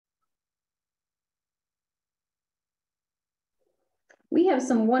We have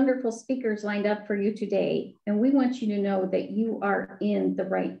some wonderful speakers lined up for you today, and we want you to know that you are in the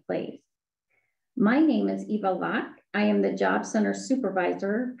right place. My name is Eva Locke. I am the Job Center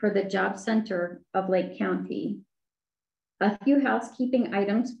Supervisor for the Job Center of Lake County. A few housekeeping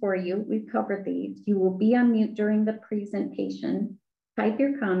items for you. We've covered these. You will be on mute during the presentation. Type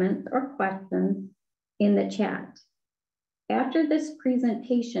your comments or questions in the chat. After this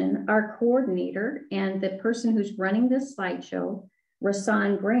presentation, our coordinator and the person who's running this slideshow,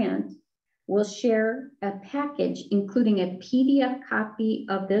 Rasan Grant, will share a package including a PDF copy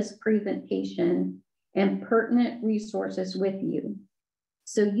of this presentation and pertinent resources with you.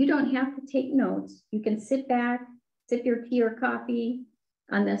 So you don't have to take notes. You can sit back, sip your tea or coffee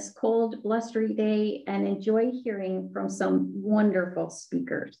on this cold, blustery day and enjoy hearing from some wonderful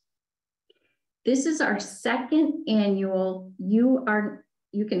speakers. This is our second annual, the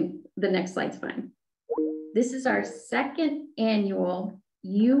next slide's fine. This is our second annual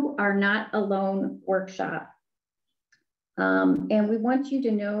You Are Not Alone workshop. And we want you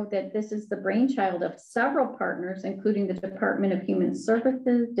to know that this is the brainchild of several partners, including the Department of Human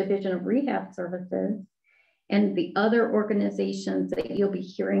Services, Division of Rehab Services, and the other organizations that you'll be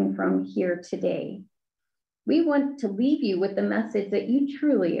hearing from here today. We want to leave you with the message that you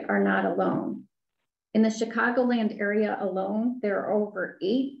truly are not alone. In the Chicagoland area alone, there are over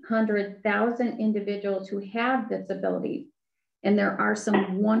 800,000 individuals who have disabilities, and there are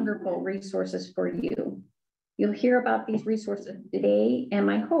some wonderful resources for you. You'll hear about these resources today, and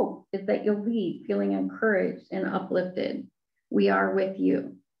my hope is that you'll leave feeling encouraged and uplifted. We are with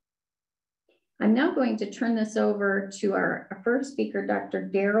you. I'm now going to turn this over to our first speaker, Dr.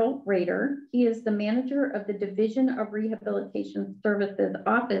 Daryl Rader. He is the manager of the Division of Rehabilitation Services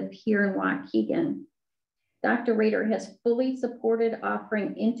office here in Waukegan. Dr. Rader has fully supported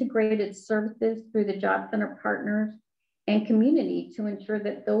offering integrated services through the Job Center partners and community to ensure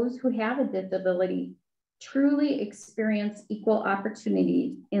that those who have a disability truly experience equal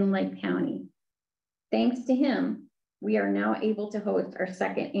opportunities in Lake County. Thanks to him, we are now able to host our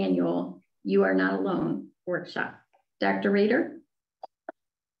second annual You Are Not Alone workshop. Dr. Rader?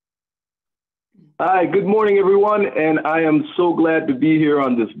 Hi, good morning, everyone, and I am so glad to be here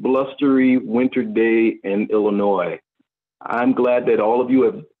on this blustery winter day in Illinois. I'm glad that all of you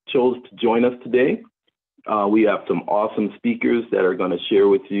have chose to join us today. We have some awesome speakers that are going to share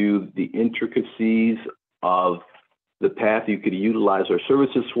with you the intricacies of the path you could utilize our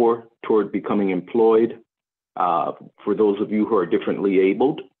services for toward becoming employed for those of you who are differently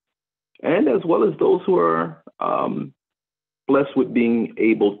abled, and as well as those who are blessed with being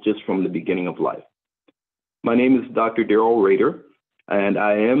able just from the beginning of life. My name is Dr. Daryl Rader, and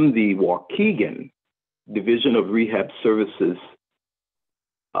I am the Waukegan Division of Rehab Services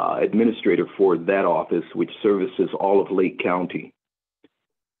administrator for that office, which services all of Lake County.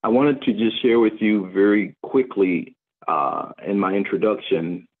 I wanted to just share with you very quickly in my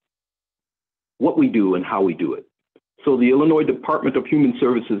introduction what we do and how we do it. So the Illinois Department of Human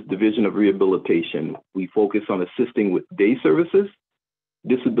Services Division of Rehabilitation, we focus on assisting with day services,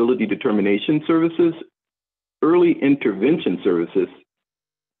 disability determination services, early intervention services,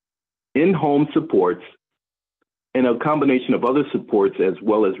 in-home supports, and a combination of other supports as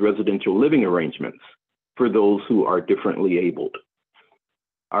well as residential living arrangements for those who are differently abled.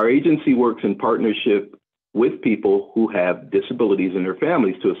 Our agency works in partnership with people who have disabilities and their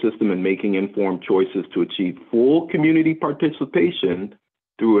families to assist them in making informed choices to achieve full community participation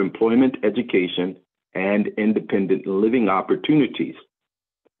through employment, education, and independent living opportunities.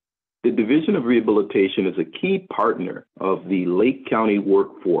 The Division of Rehabilitation is a key partner of the Lake County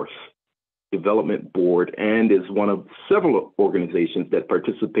Workforce Development Board and is one of several organizations that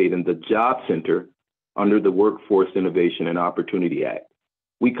participate in the Job Center under the Workforce Innovation and Opportunity Act.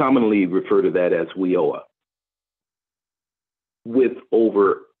 We commonly refer to that as WIOA. With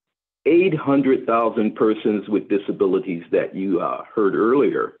over 800,000 persons with disabilities that you heard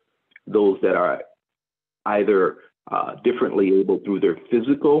earlier, those that are either differently able through their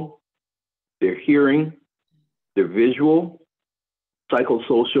physical, their hearing, their visual,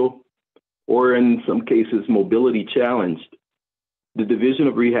 psychosocial, or in some cases, mobility challenged. The Division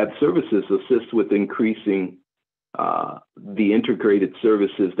of Rehab Services assists with increasing the integrated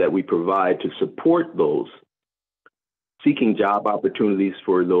services that we provide to support those seeking job opportunities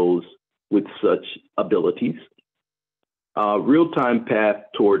for those with such abilities, real-time path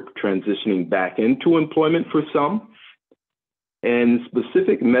toward transitioning back into employment for some, and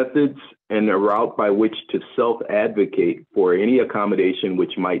specific methods and a route by which to self-advocate for any accommodation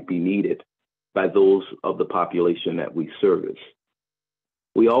which might be needed by those of the population that we service.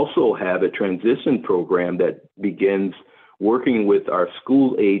 We also have a transition program that begins working with our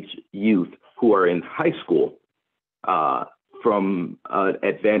school-age youth who are in high school from an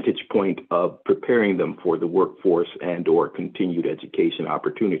advantage point of preparing them for the workforce and/or continued education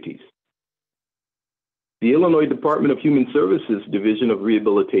opportunities. The Illinois Department of Human Services Division of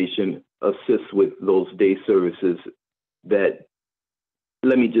Rehabilitation assists with those day services that,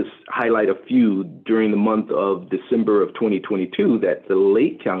 let me just highlight a few during the month of December of 2022 that the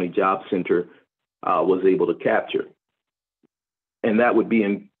Lake County Job Center was able to capture. And that would be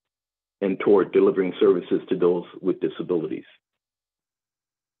in toward delivering services to those with disabilities.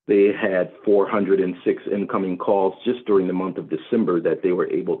 They had 406 incoming calls just during the month of December that they were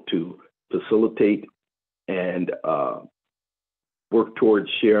able to facilitate and work towards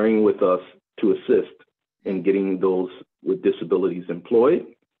sharing with us to assist in getting those with disabilities employed.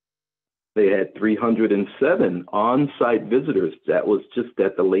 They had 307 on-site visitors. That was just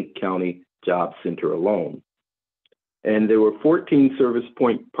at the Lake County Job Center alone. And there were 14 service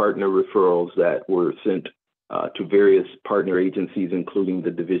point partner referrals that were sent to various partner agencies, including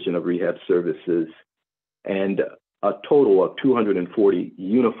the Division of Rehab Services, and a total of 240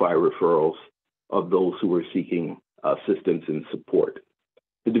 Unify referrals of those who were seeking assistance and support.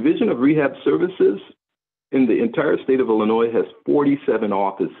 The Division of Rehab Services in the entire state of Illinois has 47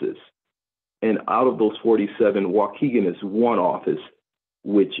 offices. And out of those 47, Waukegan is one office,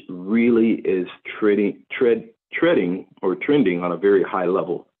 which really is trending on a very high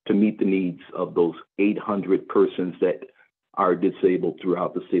level to meet the needs of those 800 persons that are disabled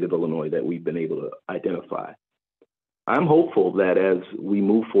throughout the state of Illinois that we've been able to identify. I'm hopeful that as we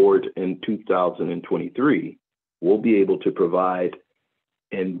move forward in 2023, we'll be able to provide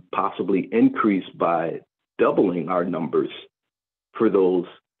and possibly increase by doubling our numbers for those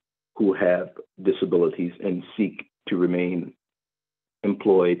who have disabilities and seek to remain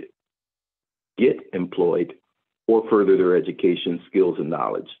employed, get employed, or further their education, skills, and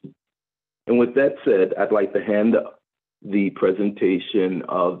knowledge. And with that said, I'd like to hand the presentation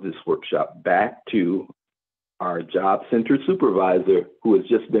of this workshop back to our Job Center supervisor, who has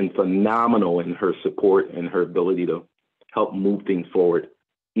just been phenomenal in her support and her ability to help move things forward,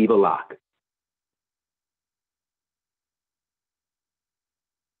 Eva Locke.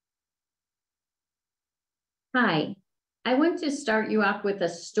 Hi, I want to start you off with a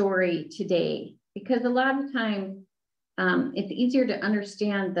story today, because a lot of times it's easier to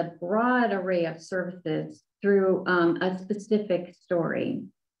understand the broad array of services through a specific story.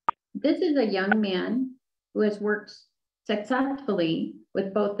 This is a young man who has worked successfully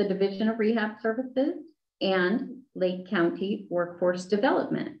with both the Division of Rehab Services and Lake County Workforce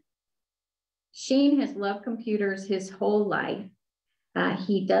Development. Shane has loved computers his whole life.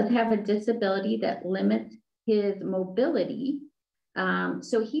 He does have a disability that limits his mobility.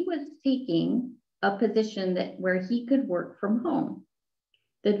 So he was seeking a position where he could work from home.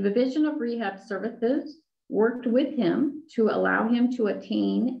 The Division of Rehab Services worked with him to allow him to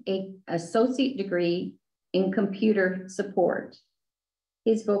attain an associate degree in computer support.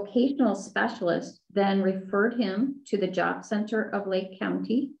 His vocational specialist then referred him to the Job Center of Lake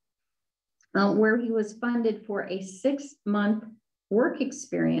County, where he was funded for a 6-month work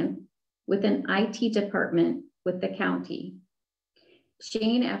experience with an IT department with the county.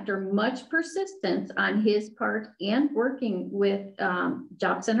 Shane, after much persistence on his part and working with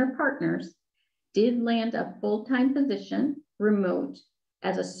Job Center partners, did land a full-time position remote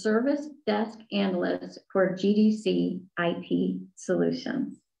as a service desk analyst for GDC IT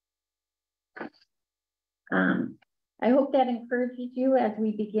Solutions. I hope that encourages you as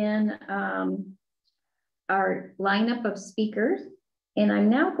we begin our lineup of speakers. And I'm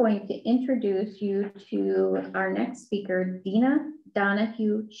now going to introduce you to our next speaker, Dina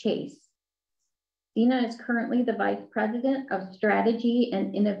Donahue Chase. Dina is currently the Vice President of Strategy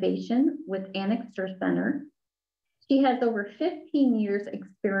and Innovation with Anixter Center. She has over 15 years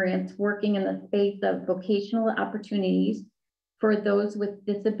experience working in the space of vocational opportunities for those with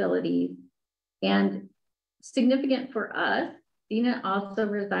disabilities. And significant for us, Dina also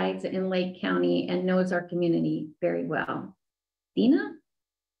resides in Lake County and knows our community very well. Dina?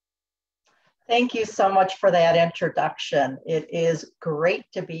 Thank you so much for that introduction. It is great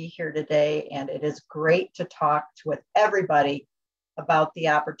to be here today, and it is great to talk with everybody about the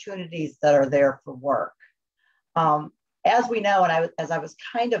opportunities that are there for work. As we know, and as I was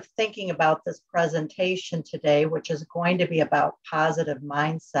kind of thinking about this presentation today, which is going to be about positive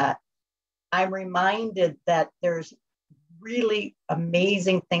mindset, I'm reminded that there's really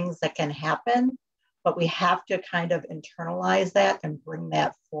amazing things that can happen, but we have to kind of internalize that and bring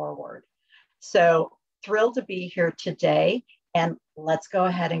that forward. So thrilled to be here today, and let's go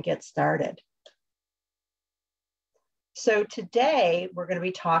ahead and get started. So today we're going to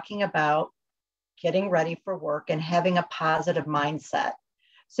be talking about getting ready for work and having a positive mindset.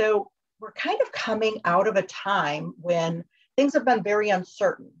 So we're kind of coming out of a time when things have been very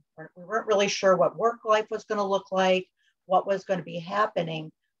uncertain. We weren't really sure what work life was going to look like, what was going to be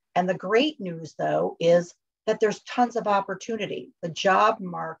happening. And the great news, though, is that there's tons of opportunity. The job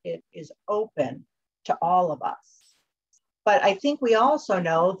market is open to all of us. But I think we also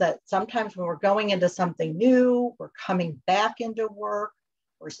know that sometimes when we're going into something new, we're coming back into work,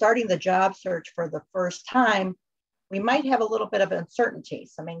 we're starting the job search for the first time, we might have a little bit of uncertainty,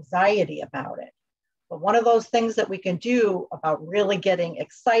 some anxiety about it. But one of those things that we can do about really getting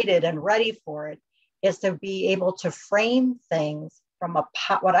excited and ready for it is to be able to frame things from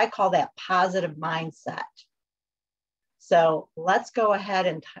what I call that positive mindset. So let's go ahead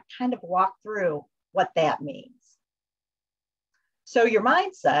and kind of walk through what that means. So your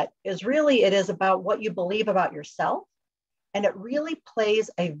mindset is really, it is about what you believe about yourself. And it really plays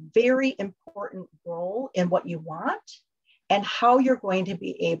a very important role in what you want and how you're going to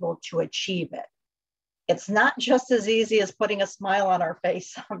be able to achieve it. It's not just as easy as putting a smile on our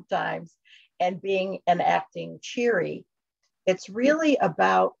face sometimes and being and acting cheery. It's really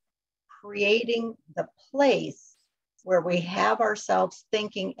about creating the place where we have ourselves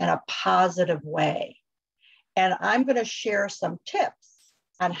thinking in a positive way. And I'm going to share some tips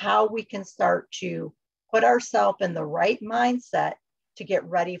on how we can start to put ourselves in the right mindset to get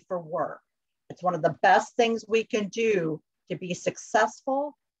ready for work. It's one of the best things we can do to be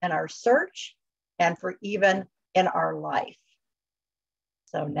successful in our search and for even in our life.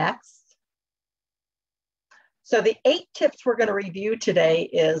 So next. So the 8 tips we're going to review today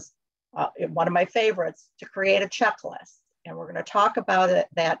is one of my favorites, to create a checklist. And we're going to talk about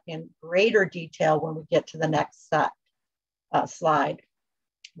that in greater detail when we get to the next slide.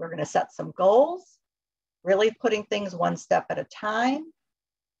 We're going to set some goals, really putting things one step at a time,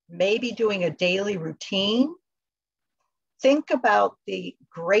 maybe doing a daily routine. Think about the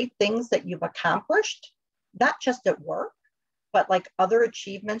great things that you've accomplished, not just at work, but like other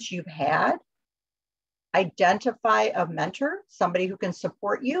achievements you've had. Identify a mentor, somebody who can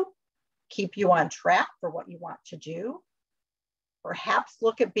support you, keep you on track for what you want to do. Perhaps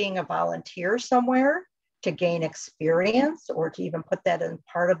look at being a volunteer somewhere to gain experience or to even put that in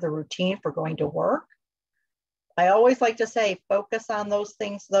part of the routine for going to work. I always like to say, focus on those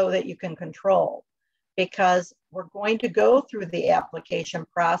things, though, that you can control, because we're going to go through the application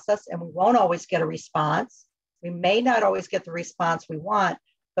process and we won't always get a response. We may not always get the response we want,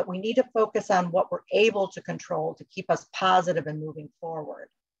 but we need to focus on what we're able to control to keep us positive and moving forward.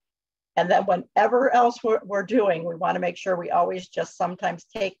 And then whatever else we're doing, we want to make sure we always just sometimes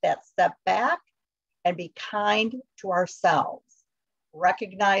take that step back and be kind to ourselves.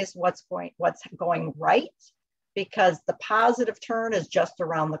 Recognize what's going right, because the positive turn is just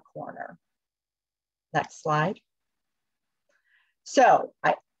around the corner. Next slide. So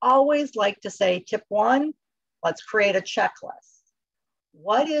I always like to say, tip 1, let's create a checklist.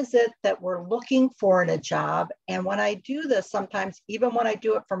 What is it that we're looking for in a job? And when I do this, sometimes even when I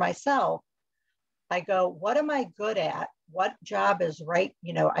do it for myself, I go, what am I good at? What job is right?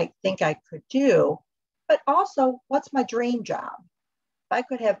 I think I could do, but also what's my dream job? If I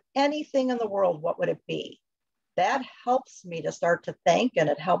could have anything in the world, what would it be? That helps me to start to think, and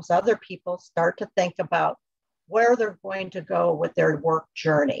it helps other people start to think about where they're going to go with their work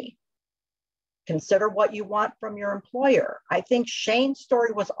journey. Consider what you want from your employer. I think Shane's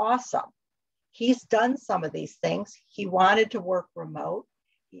story was awesome. He's done some of these things. He wanted to work remote.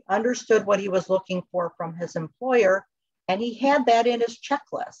 He understood what he was looking for from his employer, and he had that in his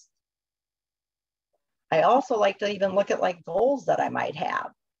checklist. I also like to even look at like goals that I might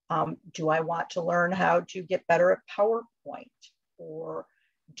have. Do I want to learn how to get better at PowerPoint? Or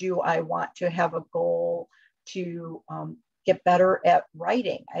do I want to have a goal to get better at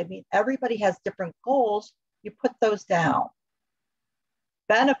writing? I mean, everybody has different goals. You put those down.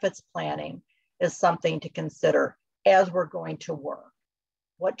 Benefits planning is something to consider as we're going to work.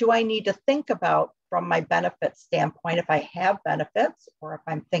 What do I need to think about from my benefits standpoint if I have benefits, or if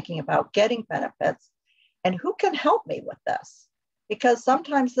I'm thinking about getting benefits? And who can help me with this? Because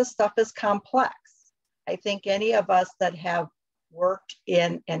sometimes this stuff is complex. I think any of us that have worked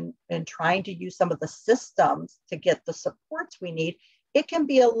in trying to use some of the systems to get the supports we need, it can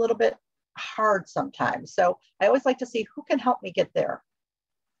be a little bit hard sometimes. So I always like to see who can help me get there.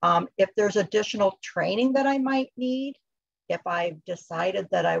 If there's additional training that I might need, if I've decided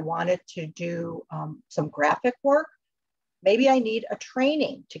that I wanted to do some graphic work, maybe I need a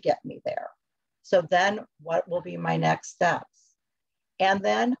training to get me there. So then what will be my next steps? And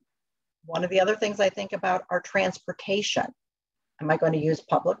then One of the other things I think about are transportation. Am I going to use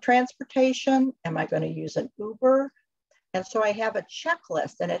public transportation? Am I going to use an Uber? And so I have a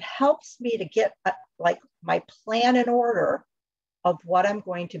checklist, and it helps me to get like my plan in order of what I'm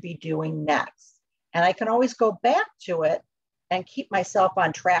going to be doing next. And I can always go back to it and keep myself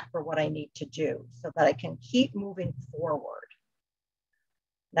on track for what I need to do so that I can keep moving forward.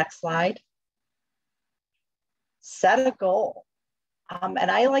 Next slide. Set a goal. And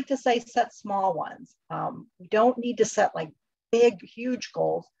I like to say set small ones. We don't need to set like big, huge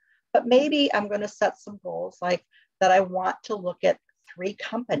goals, but maybe I'm going to set some goals like that I want to look at 3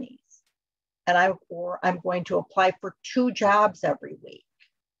 companies, and I'm going to apply for 2 jobs every week,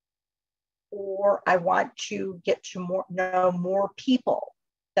 or I want to get to know more people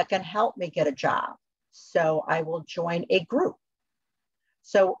that can help me get a job. So I will join a group.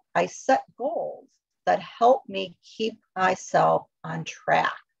 So I set goals that help me keep myself on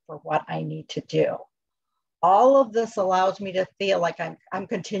track for what I need to do. All of this allows me to feel like I'm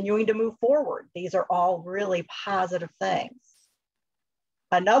continuing to move forward. These are all really positive things.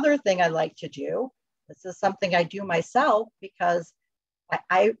 Another thing I like to do, this is something I do myself because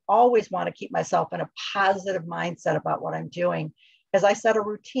I always want to keep myself in a positive mindset about what I'm doing, is I set a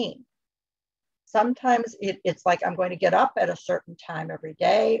routine. Sometimes it's like I'm going to get up at a certain time every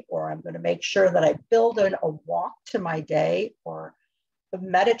day, or I'm going to make sure that I build in a walk to my day or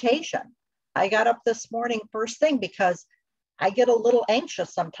meditation. I got up this morning first thing because I get a little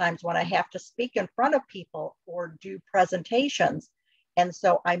anxious sometimes when I have to speak in front of people or do presentations. And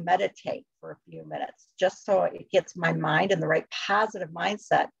so I meditate for a few minutes just so it gets my mind in the right positive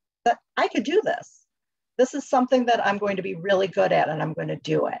mindset that I could do this. This is something that I'm going to be really good at, and I'm going to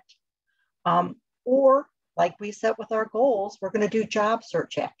do it. Or like we said with our goals, we're going to do job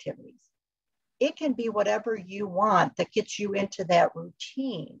search activities. It can be whatever you want that gets you into that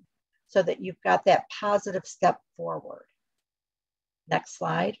routine so that you've got that positive step forward. Next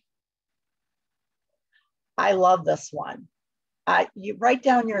slide. I love this one. You write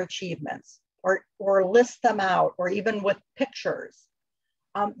down your achievements or list them out, or even with pictures.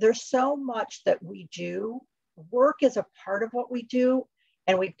 There's so much that we do. Work is a part of what we do,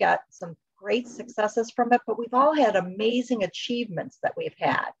 and we've got some great successes from it, but we've all had amazing achievements that we've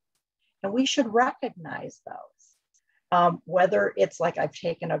had, and we should recognize those. Whether it's like I've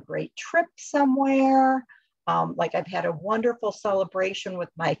taken a great trip somewhere, like I've had a wonderful celebration with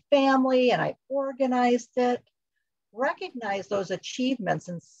my family and I organized it. Recognize those achievements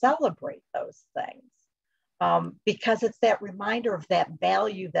and celebrate those things, because it's that reminder of that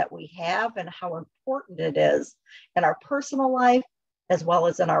value that we have and how important it is in our personal life as well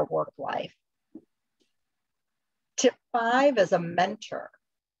as in our work life. Tip 5 is a mentor.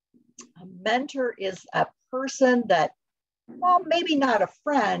 A mentor is a person that, well, maybe not a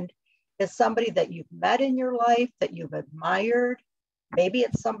friend, is somebody that you've met in your life, that you've admired. Maybe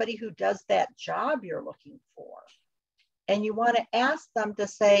it's somebody who does that job you're looking for. And you want to ask them to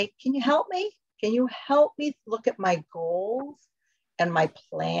say, can you help me? Can you help me look at my goals and my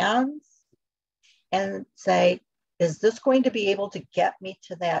plans and say, is this going to be able to get me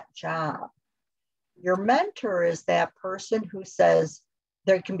to that job? Your mentor is that person who says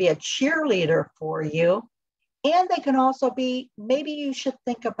there can be a cheerleader for you, and they can also be, maybe you should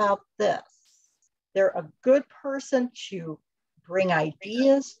think about this. They're a good person to bring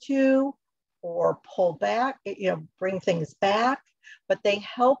ideas to, or pull back, bring things back, but they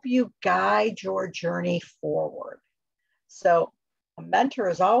help you guide your journey forward. So a mentor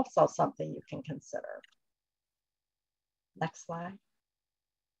is also something you can consider. Next slide.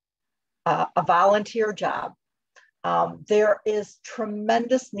 A volunteer job. There is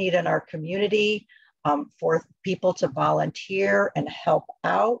tremendous need in our community for people to volunteer and help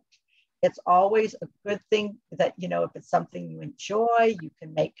out. It's always a good thing that, if it's something you enjoy, you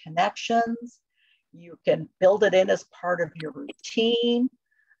can make connections, you can build it in as part of your routine.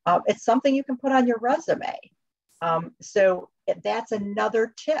 It's something you can put on your resume. So that's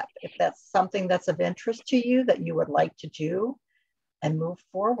another tip. If that's something that's of interest to you that you would like to do and move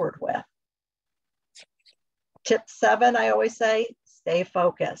forward with. Tip 7, I always say, stay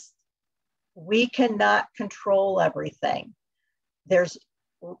focused. We cannot control everything. There's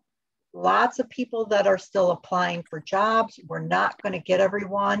lots of people that are still applying for jobs. We're not going to get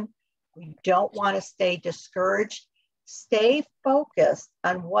everyone. We don't want to stay discouraged. Stay focused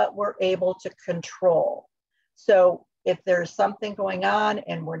on what we're able to control. So if there's something going on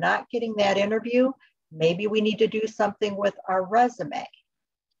and we're not getting that interview, maybe we need to do something with our resume.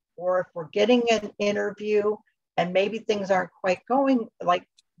 Or if we're getting an interview and maybe things aren't quite going like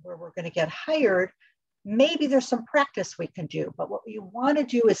where we're going to get hired, Maybe there's some practice we can do, but what you want to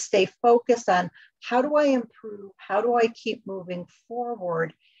do is stay focused on how do I improve? How do I keep moving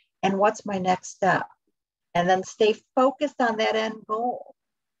forward? And what's my next step? And then stay focused on that end goal.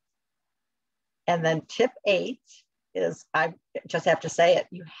 And then tip 8 is, I just have to say it,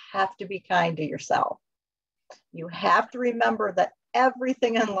 you have to be kind to yourself. You have to remember that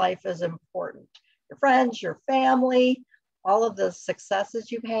everything in life is important. Your friends, your family, all of the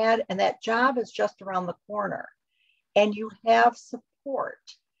successes you've had, and that job is just around the corner. And you have support.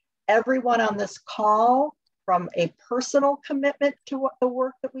 Everyone on this call, from a personal commitment to what the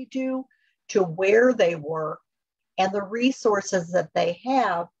work that we do, to where they work, and the resources that they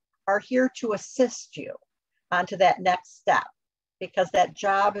have are here to assist you onto that next step, because that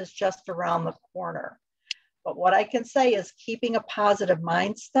job is just around the corner. But what I can say is keeping a positive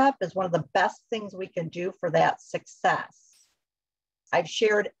mindset is one of the best things we can do for that success. I've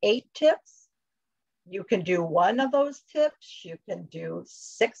shared 8 tips. You can do 1 of those tips. You can do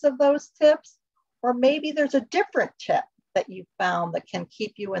 6 of those tips, or maybe there's a different tip that you found that can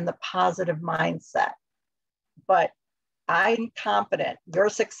keep you in the positive mindset. But I'm confident your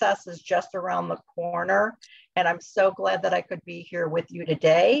success is just around the corner. And I'm so glad that I could be here with you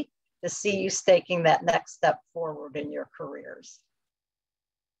today to see you taking that next step forward in your careers.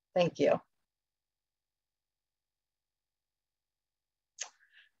 Thank you.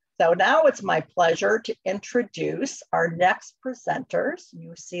 So now it's my pleasure to introduce our next presenters.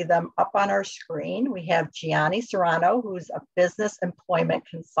 You see them up on our screen. We have Gianni Serrano, who's a business employment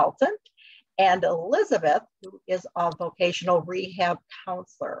consultant, and Elizabeth, who is a vocational rehab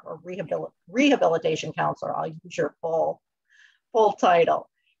counselor or rehabilitation counselor. I'll use your full title.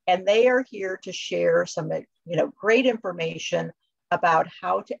 And they are here to share some, great information about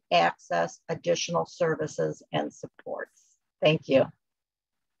how to access additional services and supports. Thank you.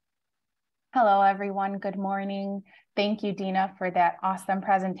 Hello, everyone. Good morning. Thank you, Dina, for that awesome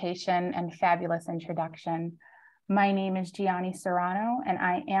presentation and fabulous introduction. My name is Gianni Serrano, and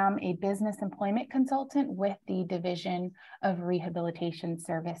I am a business employment consultant with the Division of Rehabilitation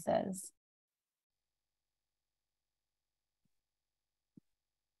Services.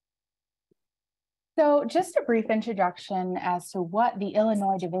 So just a brief introduction as to what the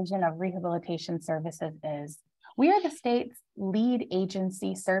Illinois Division of Rehabilitation Services is. We are the state's lead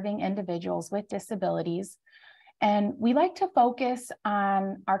agency serving individuals with disabilities, and we like to focus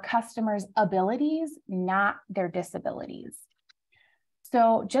on our customers' abilities, not their disabilities.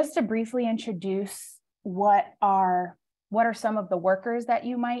 So just to briefly introduce what are some of the workers that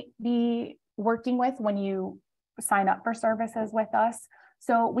you might be working with when you sign up for services with us.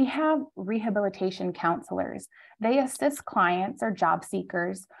 So we have rehabilitation counselors. They assist clients or job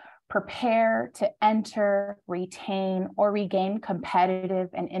seekers prepare to enter, retain, or regain competitive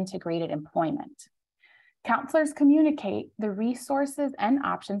and integrated employment. Counselors communicate the resources and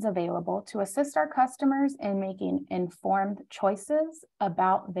options available to assist our customers in making informed choices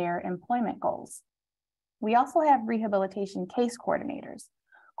about their employment goals. We also have rehabilitation case coordinators.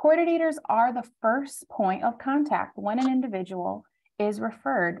 Coordinators are the first point of contact when an individual is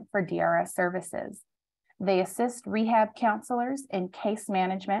referred for DRS services. They assist rehab counselors in case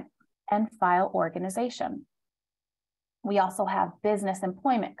management and file organization. We also have business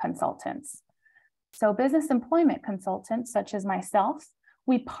employment consultants. So business employment consultants, such as myself,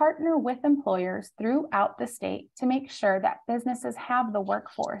 we partner with employers throughout the state to make sure that businesses have the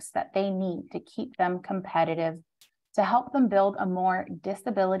workforce that they need to keep them competitive, to help them build a more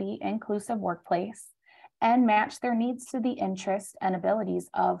disability inclusive workplace and match their needs to the interests and abilities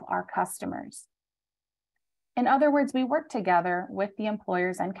of our customers. In other words, we work together with the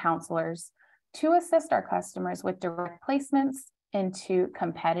employers and counselors to assist our customers with direct placements into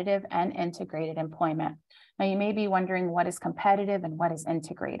competitive and integrated employment. Now, you may be wondering what is competitive and what is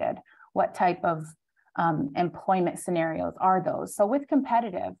integrated? What type of employment scenarios are those? So with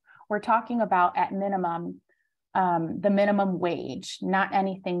competitive, we're talking about at minimum, the minimum wage, not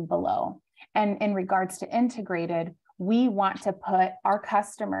anything below. And in regards to integrated, we want to put our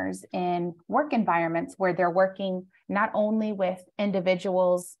customers in work environments where they're working not only with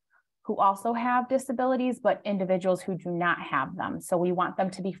individuals who also have disabilities, but individuals who do not have them. So we want them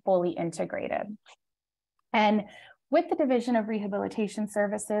to be fully integrated. And with the Division of Rehabilitation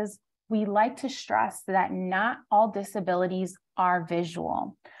Services, we like to stress that not all disabilities are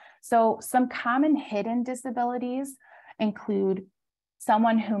visual. So some common hidden disabilities include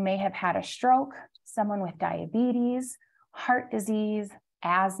someone who may have had a stroke, someone with diabetes, heart disease,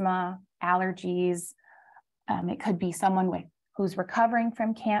 asthma, allergies. It could be someone who's recovering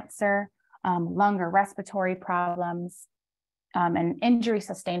from cancer, lung or respiratory problems, and injury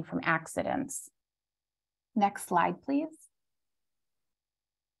sustained from accidents. Next slide, please.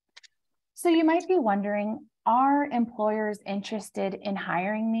 So you might be wondering, are employers interested in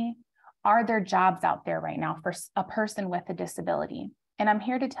hiring me? Are there jobs out there right now for a person with a disability? And I'm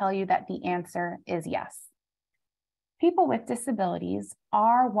here to tell you that the answer is yes. People with disabilities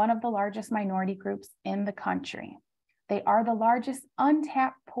are one of the largest minority groups in the country. They are the largest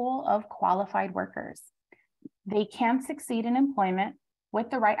untapped pool of qualified workers. They can succeed in employment with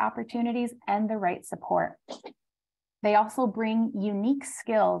the right opportunities and the right support. They also bring unique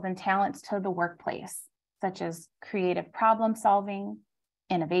skills and talents to the workplace, such as creative problem solving,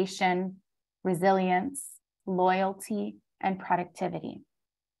 innovation, resilience, loyalty, and productivity.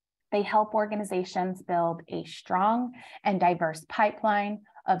 They help organizations build a strong and diverse pipeline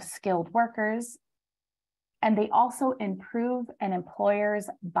of skilled workers, and they also improve an employer's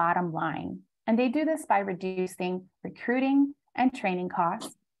bottom line. And they do this by reducing recruiting and training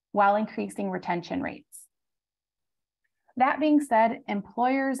costs while increasing retention rates. That being said,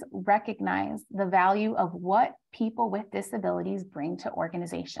 employers recognize the value of what people with disabilities bring to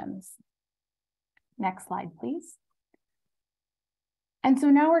organizations. Next slide, please. And so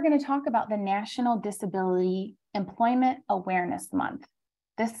now we're going to talk about the National Disability Employment Awareness Month.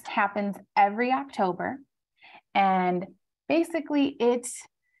 This happens every October, and basically it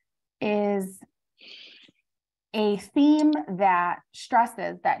is a theme that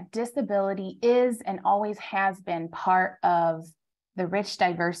stresses that disability is and always has been part of the rich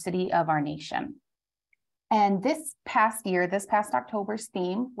diversity of our nation. And this past October's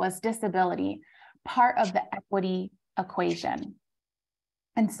theme was disability, part of the equity equation.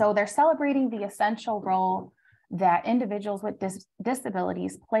 And so they're celebrating the essential role that individuals with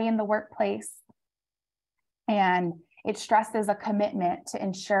disabilities play in the workplace. And it stresses a commitment to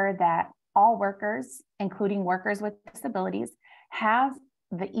ensure that all workers, including workers with disabilities, have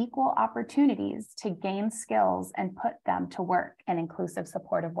the equal opportunities to gain skills and put them to work in inclusive,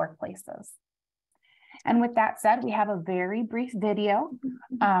 supportive workplaces. And with that said, we have a very brief video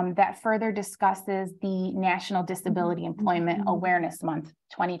that further discusses the National Disability Employment Awareness Month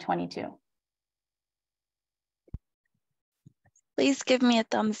 2022. Please give me a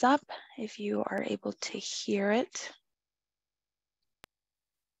thumbs up if you are able to hear it.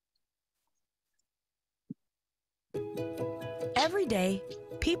 Every day,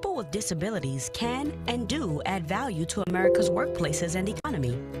 people with disabilities can and do add value to America's workplaces and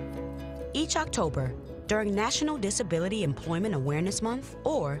economy. Each October, during National Disability Employment Awareness Month,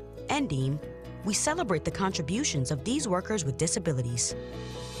 or NDEAM, we celebrate the contributions of these workers with disabilities.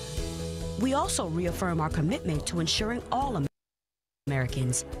 We also reaffirm our commitment to ensuring all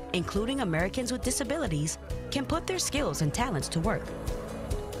Americans, including Americans with disabilities, can put their skills and talents to work.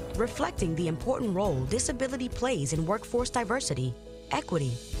 Reflecting the important role disability plays in workforce diversity,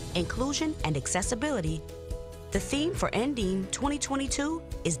 equity, inclusion, and accessibility, the theme for NDEAM 2022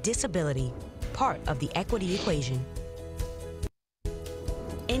 is disability, part of the equity equation.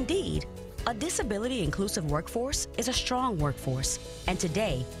 Indeed, a disability-inclusive workforce is a strong workforce, and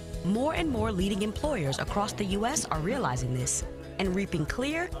today, more and more leading employers across the U.S. are realizing this and reaping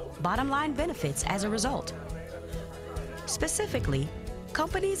clear, bottom-line benefits as a result. Specifically,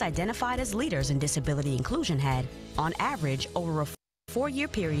 companies identified as leaders in disability inclusion had, on average, over a 4-year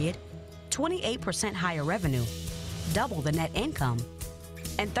period, 28% higher revenue, double the net income,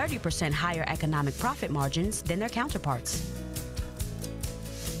 and 30% higher economic profit margins than their counterparts.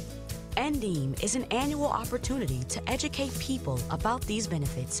 NDEAM is an annual opportunity to educate people about these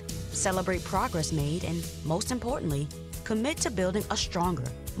benefits, celebrate progress made, and most importantly, commit to building a stronger,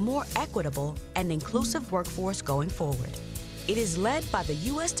 more equitable, and inclusive workforce going forward. It is led by the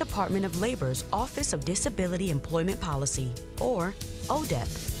U.S. Department of Labor's Office of Disability Employment Policy, or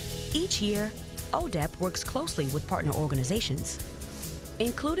ODEP. Each year, ODEP works closely with partner organizations,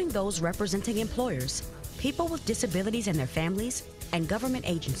 including those representing employers, people with disabilities and their families, and government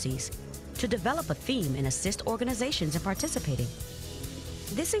agencies, to develop a theme and assist organizations in participating.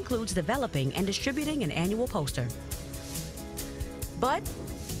 This includes developing and distributing an annual poster. But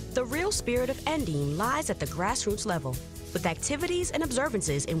the real spirit of NDEAM lies at the grassroots level, with activities and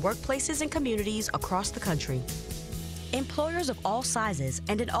observances in workplaces and communities across the country. Employers of all sizes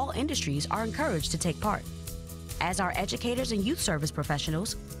and in all industries are encouraged to take part, as are educators and youth service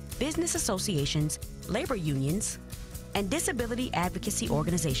professionals, business associations, labor unions, and disability advocacy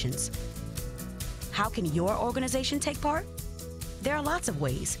organizations. How can your organization take part? There are lots of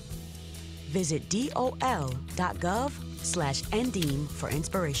ways. Visit dol.gov/NDEAM for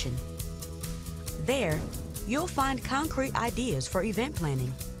inspiration. There, you'll find concrete ideas for event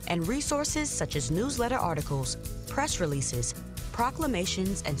planning and resources such as newsletter articles, press releases,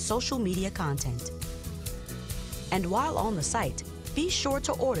 proclamations, and social media content. And while on the site, be sure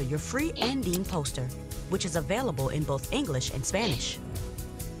to order your free NDEAM poster, which is available in both English and Spanish.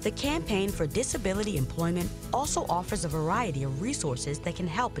 The Campaign for Disability Employment also offers a variety of resources that can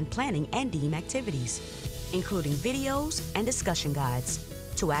help in planning NDEAM activities, including videos and discussion guides.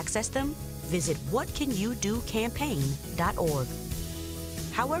 To access them, visit whatcanyoudocampaign.org.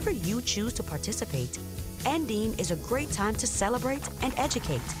 However you choose to participate, NDEAM is a great time to celebrate and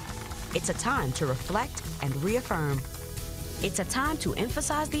educate. It's a time to reflect and reaffirm. It's a time to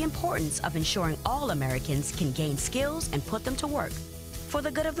emphasize the importance of ensuring all Americans can gain skills and put them to work for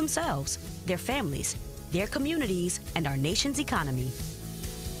the good of themselves, their families, their communities, and our nation's economy.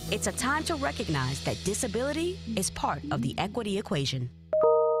 It's a time to recognize that disability is part of the equity equation.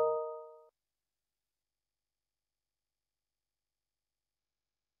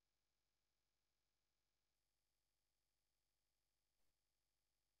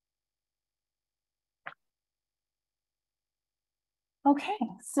 Okay,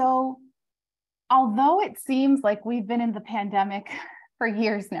 so although it seems like we've been in the pandemic for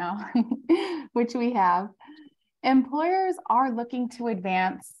years now, which we have, employers are looking to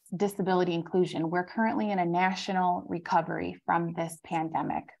advance disability inclusion. We're currently in a national recovery from this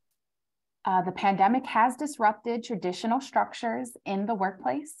pandemic. The pandemic has disrupted traditional structures in the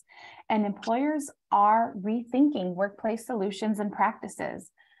workplace, and employers are rethinking workplace solutions and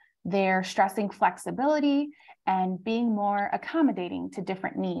practices. They're stressing flexibility and being more accommodating to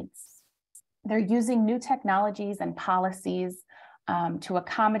different needs. They're using new technologies and policies to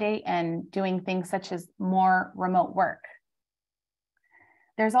accommodate and doing things such as more remote work.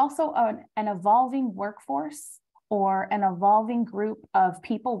 There's also an evolving workforce or an evolving group of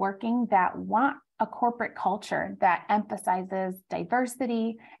people working that want a corporate culture that emphasizes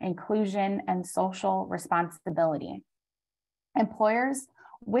diversity, inclusion, and social responsibility. Employers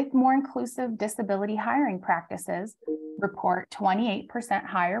with more inclusive disability hiring practices report 28%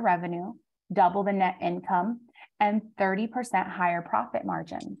 higher revenue, double the net income, and 30% higher profit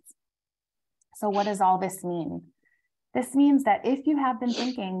margins. So what does all this mean? This means that if you have been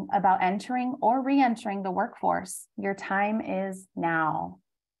thinking about entering or re-entering the workforce, your time is now.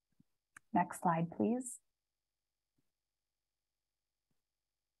 Next slide, please.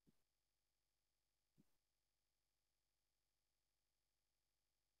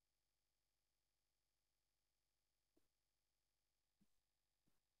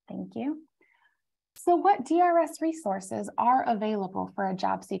 Thank you. So what DRS resources are available for a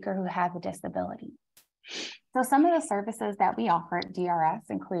job seeker who has a disability? So some of the services that we offer at DRS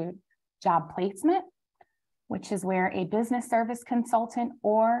include job placement, which is where a business service consultant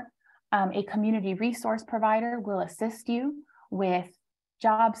or a community resource provider will assist you with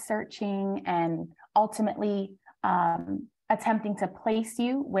job searching and ultimately attempting to place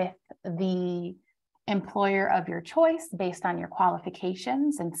you with the employer of your choice based on your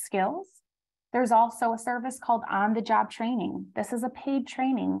qualifications and skills. There's also a service called on-the-job training. This is a paid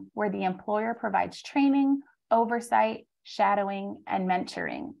training where the employer provides training, oversight, shadowing, and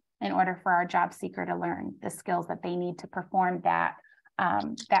mentoring in order for our job seeker to learn the skills that they need to perform that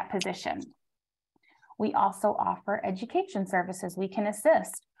position. We also offer education services. We can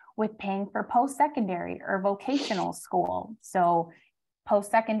assist with paying for post-secondary or vocational school. So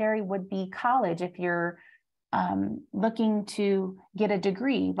post-secondary would be college if you're looking to get a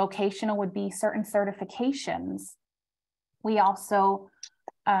degree. Vocational would be certain certifications. We also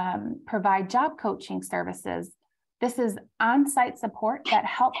provide job coaching services. This is on-site support that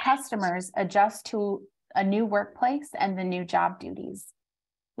help customers adjust to a new workplace and the new job duties.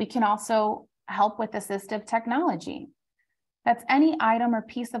 We can also help with assistive technology. That's any item or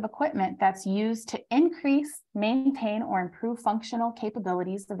piece of equipment that's used to increase, maintain, or improve functional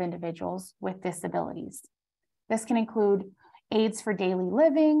capabilities of individuals with disabilities. This can include aids for daily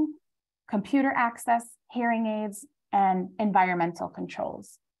living, computer access, hearing aids, and environmental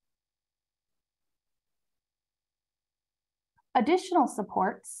controls. Additional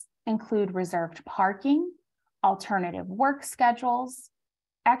supports include reserved parking, alternative work schedules,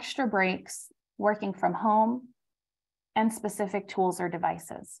 extra breaks, working from home, and specific tools or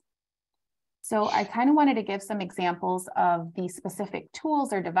devices. So I kind of wanted to give some examples of the specific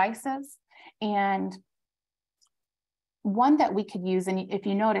tools or devices, and one that we could use, and if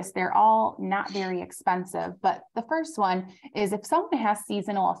you notice, they're all not very expensive, but the first one is if someone has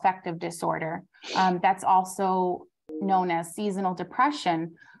seasonal affective disorder, that's also known as seasonal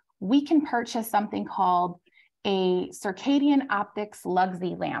depression, we can purchase something called a circadian optics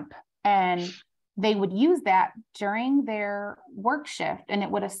Luxy lamp, and they would use that during their work shift, and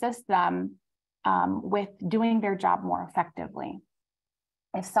it would assist them with doing their job more effectively.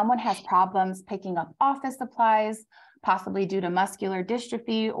 If someone has problems picking up office supplies, possibly due to muscular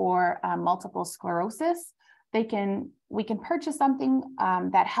dystrophy or multiple sclerosis, we can purchase something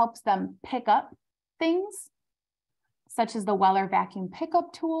that helps them pick up things, such as the Weller vacuum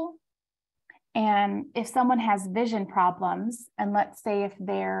pickup tool. And if someone has vision problems, and let's say if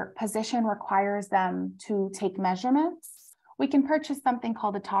their position requires them to take measurements, we can purchase something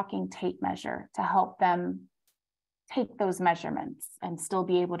called a talking tape measure to help them take those measurements and still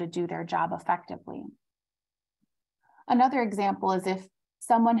be able to do their job effectively. Another example is if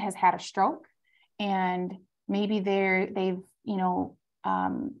someone has had a stroke and maybe they've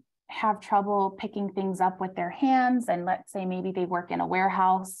have trouble picking things up with their hands, and let's say maybe they work in a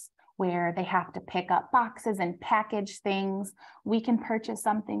warehouse where they have to pick up boxes and package things, we can purchase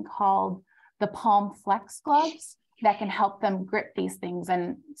something called the Palm Flex gloves that can help them grip these things,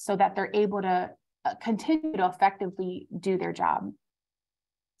 and so that they're able to continue to effectively do their job.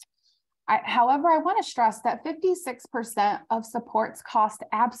 However, I want to stress that 56% of supports cost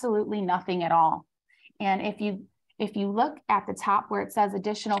absolutely nothing at all. And if you look at the top where it says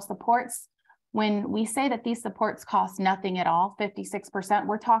additional supports, when we say that these supports cost nothing at all, 56%,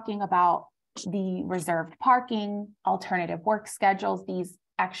 we're talking about the reserved parking, alternative work schedules, these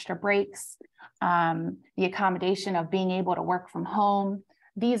extra breaks, the accommodation of being able to work from home.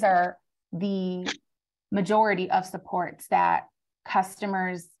 These are the majority of supports that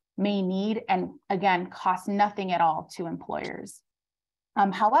customers may need, and again, cost nothing at all to employers.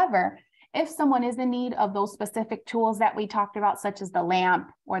 However, if someone is in need of those specific tools that we talked about, such as the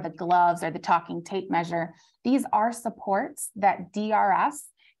lamp or the gloves or the talking tape measure, these are supports that DRS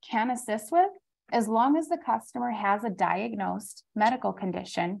can assist with as long as the customer has a diagnosed medical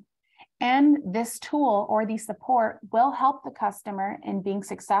condition. And this tool or the support will help the customer in being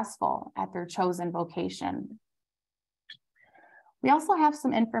successful at their chosen vocation. We also have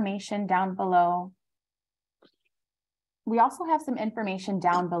some information down below. For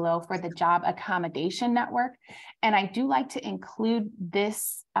the Job Accommodation Network. And I do like to include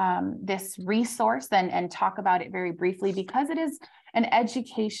this, this resource and talk about it very briefly, because it is an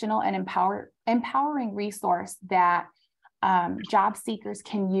educational and empowering resource that job seekers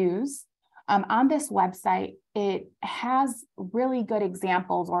can use. On this website, it has really good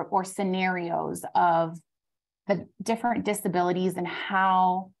examples or scenarios of the different disabilities and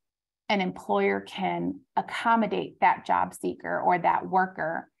how an employer can accommodate that job seeker or that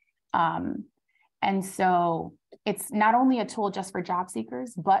worker. And so it's not only a tool just for job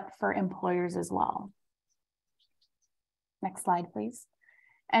seekers, but for employers as well. Next slide, please.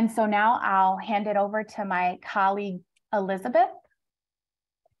 And so now I'll hand it over to my colleague, Elizabeth.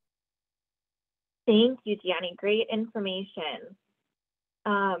 Thank you, Gianni. Great information.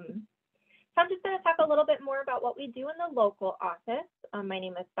 So I'm just going to talk a little bit more about what we do in the local office. My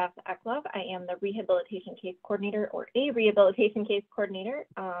name is Beth Eklov. I am the Rehabilitation Case Coordinator, or a Rehabilitation Case Coordinator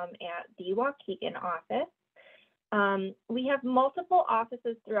at the Waukegan office. We have multiple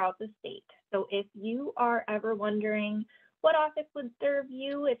offices throughout the state. So if you are ever wondering what office would serve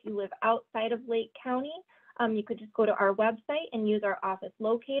you if you live outside of Lake County, you could just go to our website and use our office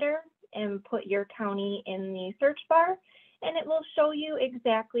locator and put your county in the search bar, and it will show you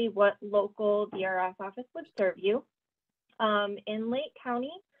exactly what local DRS office would serve you. In Lake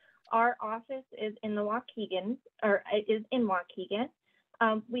County, our office is in the Waukegan, or is in Waukegan.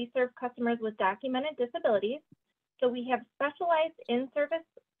 We serve customers with documented disabilities. So we have specialized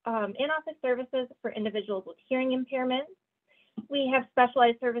in-office services for individuals with hearing impairments. We have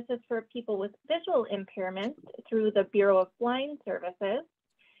specialized services for people with visual impairments through the Bureau of Blind Services.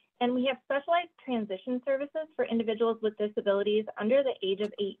 And we have specialized transition services for individuals with disabilities under the age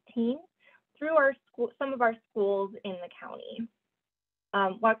of 18 through some of our schools in the county.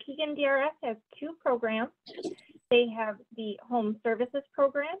 Waukegan DRS has two programs. They have the Home Services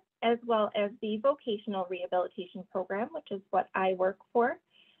Program as well as the Vocational Rehabilitation Program, which is what I work for.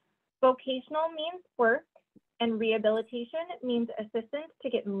 Vocational means work, and rehabilitation means assistance to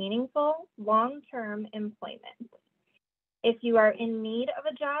get meaningful long-term employment. If you are in need of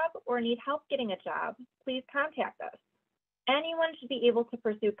a job or need help getting a job, please contact us. Anyone should be able to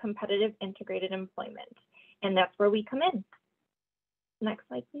pursue competitive integrated employment, and that's where we come in. Next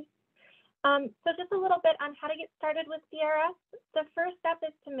slide, please. So just a little bit on how to get started with DRS. The first step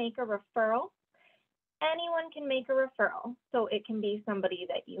is to make a referral. Anyone can make a referral. So it can be somebody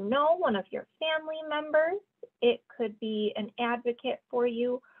that you know, one of your family members. It could be an advocate for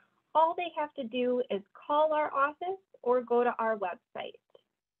you. All they have to do is call our office or go to our website.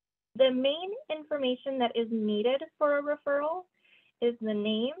 The main information that is needed for a referral is the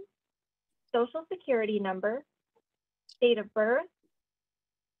name, social security number, date of birth,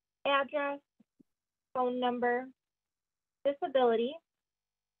 address, phone number, disability,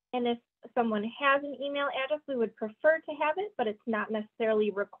 and if someone has an email address, we would prefer to have it, but it's not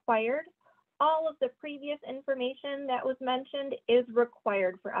necessarily required. All of the previous information that was mentioned is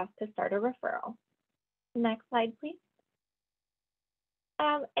required for us to start a referral. Next slide, please.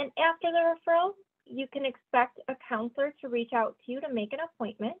 And after the referral, you can expect a counselor to reach out to you to make an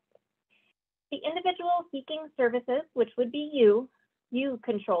appointment. The individual seeking services, which would be you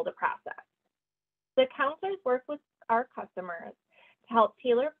control the process. The counselors work with our customers to help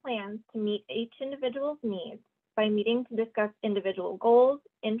tailor plans to meet each individual's needs by meeting to discuss individual goals,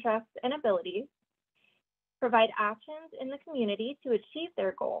 interests, and abilities, provide options in the community to achieve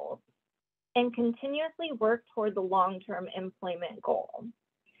their goals, and continuously work toward the long-term employment goal.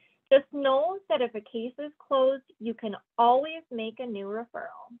 Just know that if a case is closed, you can always make a new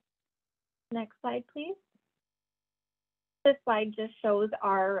referral. Next slide, please. This slide just shows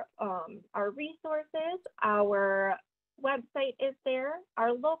our resources. Our website is there,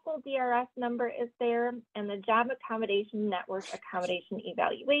 our local DRS number is there, and the Job Accommodation Network accommodation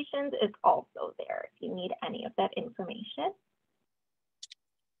evaluations is also there if you need any of that information.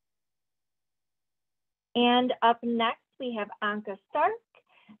 And up next, we have Anka Stark,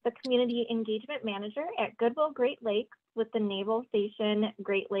 the Community Engagement Manager at Goodwill Great Lakes with the Naval Station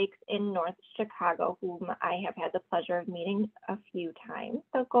Great Lakes in North Chicago, whom I have had the pleasure of meeting a few times.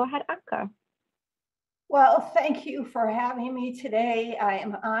 So go ahead, Anka. Well, thank you for having me today. I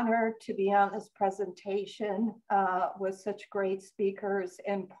am honored to be on this presentation with such great speakers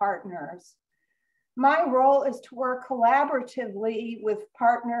and partners. My role is to work collaboratively with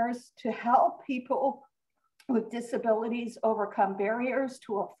partners to help people with disabilities overcome barriers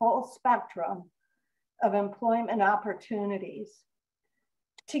to a full spectrum of employment opportunities.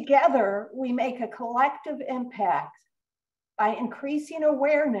 Together, we make a collective impact by increasing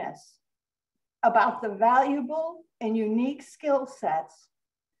awareness about the valuable and unique skill sets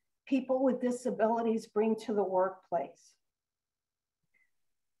people with disabilities bring to the workplace.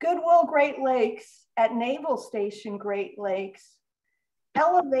 Goodwill Great Lakes at Naval Station Great Lakes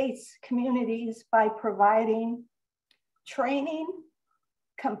elevates communities by providing training,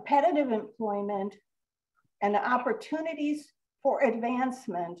 competitive employment, and opportunities for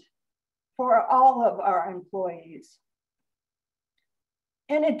advancement for all of our employees.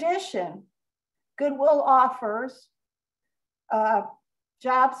 In addition, Goodwill offers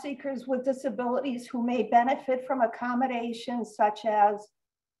job seekers with disabilities who may benefit from accommodations such as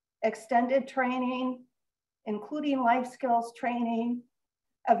extended training, including life skills training,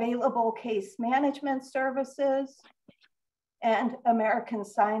 available case management services, and American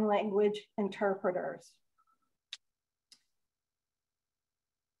Sign Language interpreters.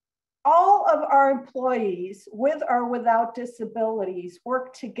 All of our employees, with or without disabilities,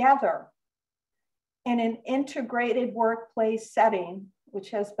 work together in an integrated workplace setting,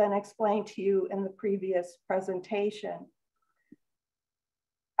 which has been explained to you in the previous presentation,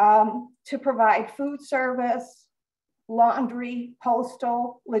 to provide food service, laundry,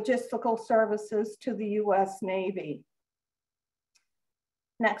 postal, logistical services to the US Navy.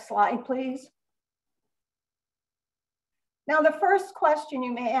 Next slide, please. Now, the first question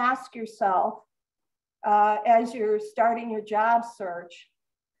you may ask yourself as you're starting your job search,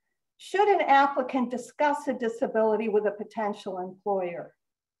 should an applicant discuss a disability with a potential employer?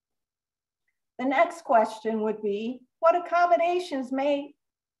 The next question would be, what accommodations may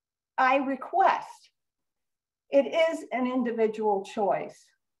I request? It is an individual choice.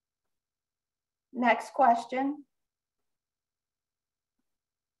 Next question.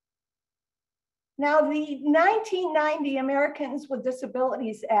 Now, the 1990 Americans with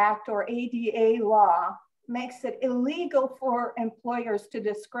Disabilities Act, or ADA law, makes it illegal for employers to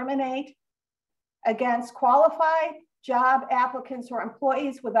discriminate against qualified job applicants or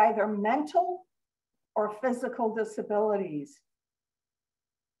employees with either mental or physical disabilities.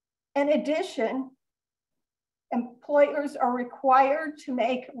 In addition, employers are required to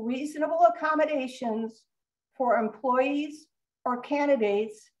make reasonable accommodations for employees or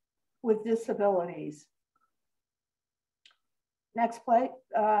candidates with disabilities. Next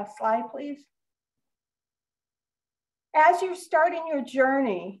slide, please. As you're starting your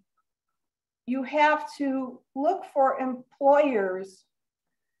journey, you have to look for employers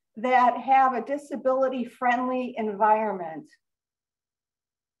that have a disability-friendly environment.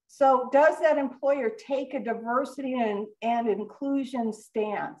 So does that employer take a diversity and inclusion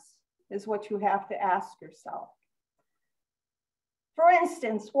stance, is what you have to ask yourself. For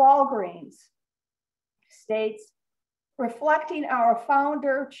instance, Walgreens states, Reflecting our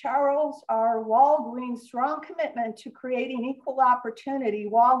founder, Charles R. Walgreen's strong commitment to creating equal opportunity,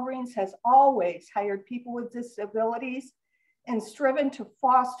 Walgreens has always hired people with disabilities and striven to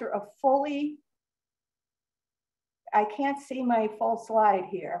foster a fully, I can't see my full slide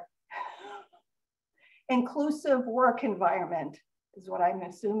here, inclusive work environment is what I'm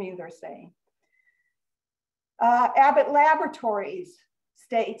assuming they're saying. Abbott Laboratories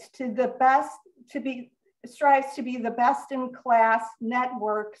states strives to be the best in class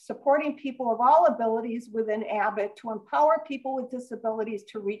network supporting people of all abilities within Abbott to empower people with disabilities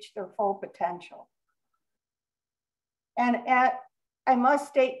to reach their full potential. And I must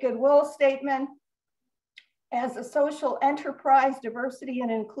state Goodwill statement, as a social enterprise, diversity and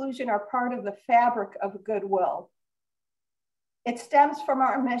inclusion are part of the fabric of Goodwill. It stems from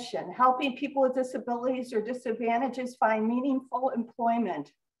our mission, helping people with disabilities or disadvantages find meaningful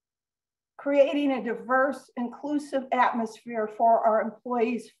employment, creating a diverse, inclusive atmosphere for our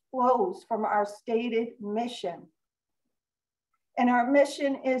employees flows from our stated mission. And our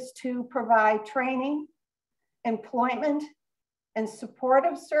mission is to provide training, employment, and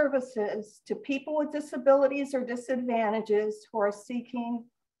supportive services to people with disabilities or disadvantages who are seeking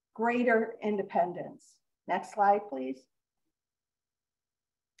greater independence. Next slide, please.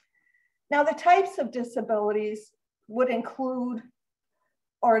 Now, the types of disabilities would include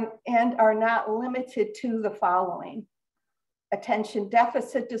and are not limited to the following: attention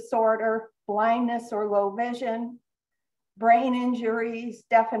deficit disorder, blindness or low vision, brain injuries,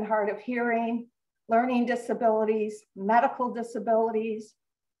 deaf and hard of hearing, learning disabilities, medical disabilities,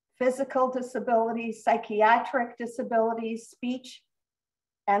 physical disabilities, psychiatric disabilities, speech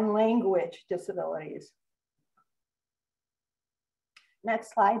and language disabilities.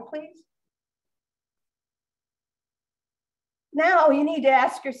 Next slide, please. Now you need to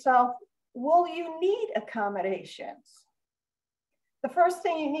ask yourself, will you need accommodations? The first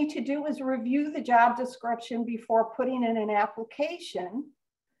thing you need to do is review the job description before putting in an application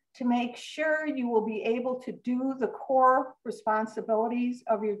to make sure you will be able to do the core responsibilities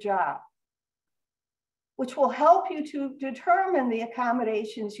of your job, which will help you to determine the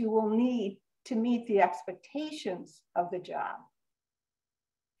accommodations you will need to meet the expectations of the job.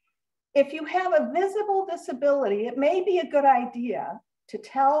 If you have a visible disability, it may be a good idea to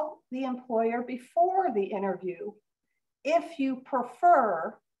tell the employer before the interview if you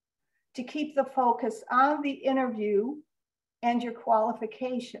prefer to keep the focus on the interview and your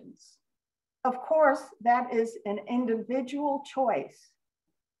qualifications. Of course, that is an individual choice.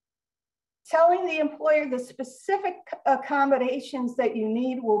 Telling the employer the specific accommodations that you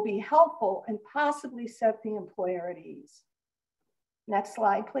need will be helpful and possibly set the employer at ease. Next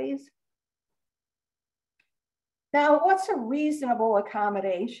slide, please. Now, what's a reasonable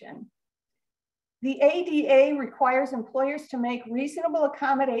accommodation? The ADA requires employers to make reasonable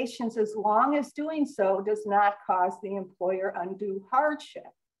accommodations as long as doing so does not cause the employer undue hardship.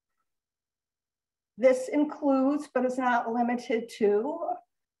 This includes, but is not limited to,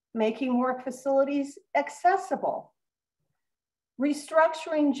 making work facilities accessible,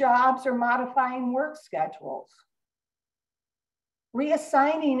 restructuring jobs or modifying work schedules,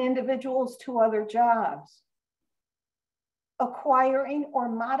 reassigning individuals to other jobs, acquiring or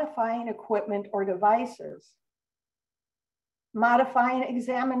modifying equipment or devices, modifying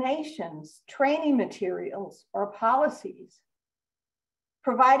examinations, training materials, or policies,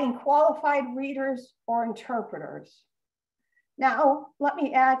 providing qualified readers or interpreters. Now, let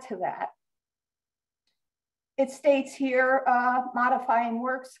me add to that. It states here, modifying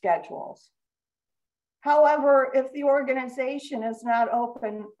work schedules. However, if the organization is not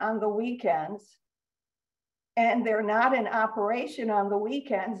open on the weekends, and they're not in operation on the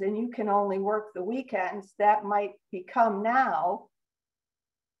weekends and you can only work the weekends, that might become now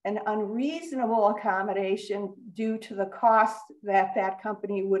an unreasonable accommodation due to the cost that that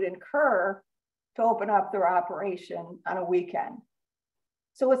company would incur to open up their operation on a weekend.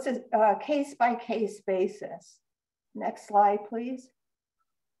 So it's a case-by-case basis. Next slide, please.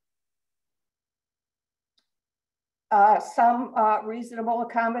 Some reasonable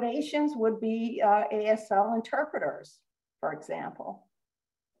accommodations would be ASL interpreters, for example.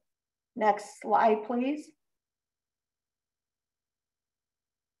 Next slide, please.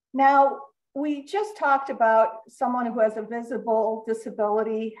 Now, we just talked about someone who has a visible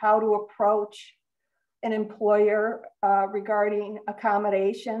disability, how to approach an employer regarding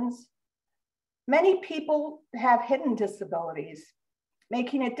accommodations. Many people have hidden disabilities,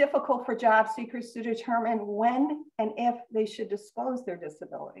 making it difficult for job seekers to determine when and if they should disclose their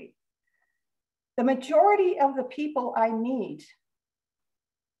disability. The majority of the people I meet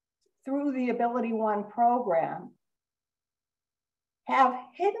through the Ability One program have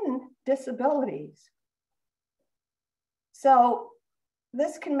hidden disabilities. So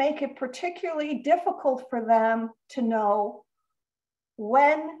this can make it particularly difficult for them to know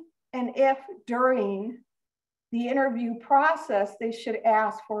when and if during the interview process they should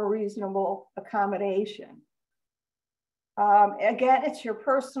ask for a reasonable accommodation. Again, it's your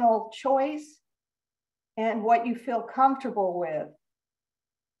personal choice and what you feel comfortable with.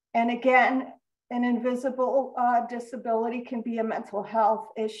 And again, an invisible disability can be a mental health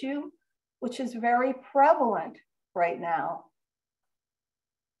issue, which is very prevalent right now.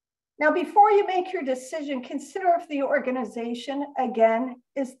 Now, before you make your decision, consider if the organization, again,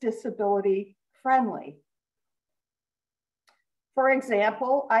 is disability friendly. For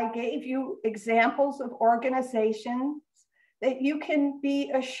example, I gave you examples of organizations that you can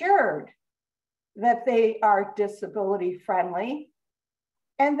be assured that they are disability friendly,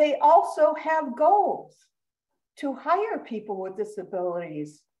 and they also have goals to hire people with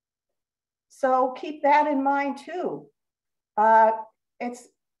disabilities. So keep that in mind too. It's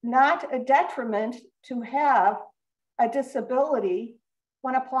not a detriment to have a disability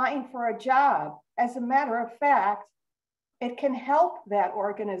when applying for a job. As a matter of fact, it can help that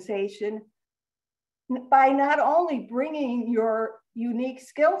organization by not only bringing your unique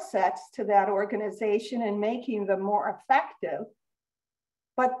skill sets to that organization and making them more effective,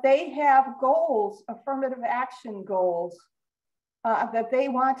 but they have goals, affirmative action goals that they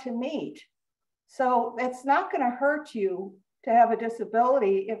want to meet. So it's not going to hurt you to have a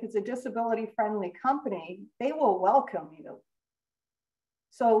disability. If it's a disability-friendly company, they will welcome you.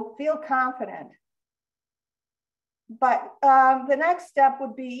 So feel confident. But the next step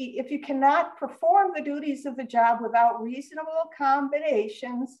would be, if you cannot perform the duties of the job without reasonable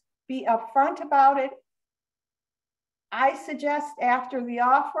accommodations, be upfront about it. I suggest after the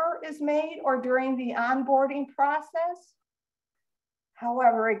offer is made or during the onboarding process.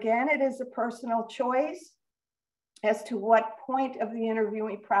 However, again, it is a personal choice as to what point of the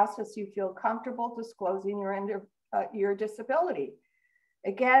interviewing process you feel comfortable disclosing your disability.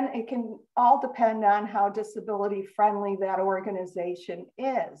 Again, it can all depend on how disability friendly that organization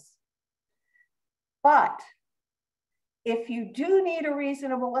is. But if you do need a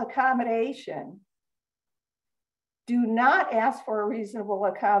reasonable accommodation, do not ask for a reasonable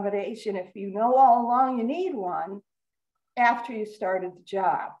accommodation if you know all along you need one after you started the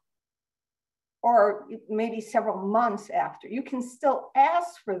job, or maybe several months after. You can still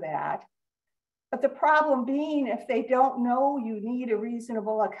ask for that. But the problem being, if they don't know you need a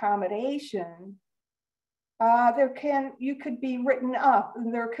reasonable accommodation, you could be written up,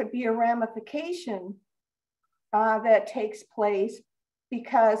 and there could be a ramification that takes place,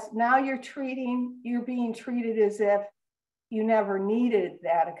 because now you're being treated as if you never needed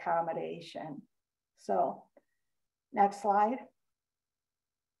that accommodation. So, next slide.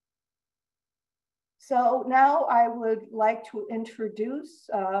 So now I would like to introduce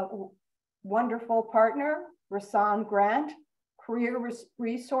wonderful partner, Rasan Grant, Career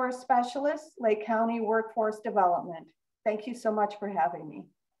Resource Specialist, Lake County Workforce Development. Thank you so much for having me.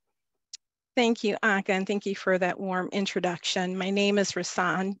 Thank you, Anka, and thank you for that warm introduction. My name is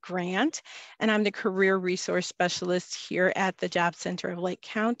Rasan Grant, and I'm the Career Resource Specialist here at the Job Center of Lake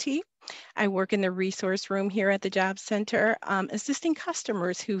County. I work in the resource room here at the Job Center, assisting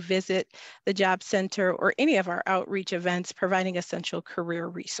customers who visit the Job Center or any of our outreach events, providing essential career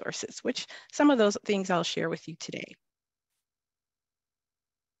resources, which some of those things I'll share with you today.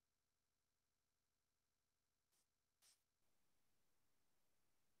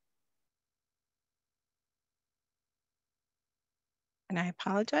 And I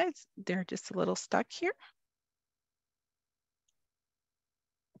apologize, they're just a little stuck here.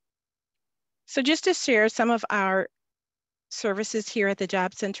 So just to share some of our services here at the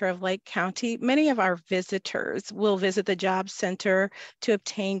Job Center of Lake County, many of our visitors will visit the Job Center to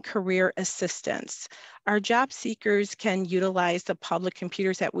obtain career assistance. Our job seekers can utilize the public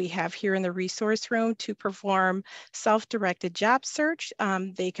computers that we have here in the resource room to perform self-directed job search.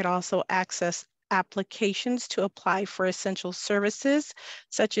 They could also access applications to apply for essential services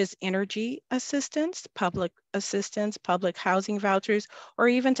such as energy assistance, public housing vouchers, or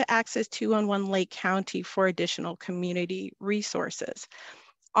even to access 211 Lake County for additional community resources.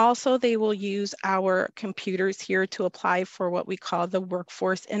 Also, they will use our computers here to apply for what we call the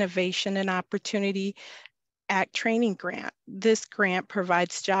Workforce Innovation and Opportunity Act Training Grant. This grant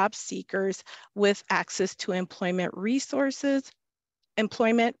provides job seekers with access to employment resources,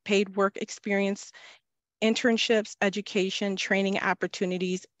 employment, paid work experience, internships, education, training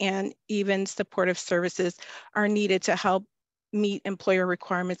opportunities, and even supportive services are needed to help meet employer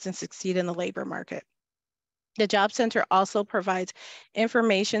requirements and succeed in the labor market. The Job Center also provides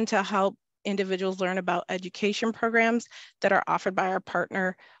information to help individuals learn about education programs that are offered by our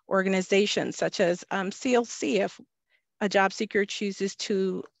partner organizations, such as CLC. If a job seeker chooses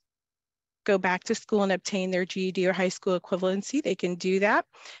to go back to school and obtain their GED or high school equivalency, they can do that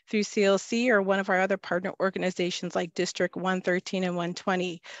through CLC or one of our other partner organizations like District 113 and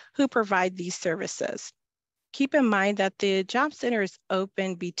 120, who provide these services. Keep in mind that the Job Center is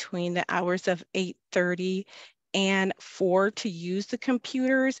open between the hours of 8:30 and 4 to use the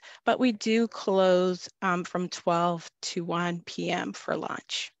computers, but we do close from 12 to 1 p.m. for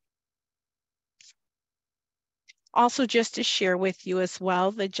lunch. Also, just to share with you as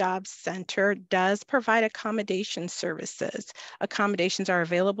well, the Job Center does provide accommodation services. Accommodations are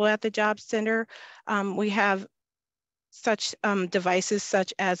available at the Job Center. We have such devices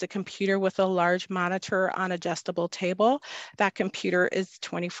such as a computer with a large monitor on adjustable table. That computer is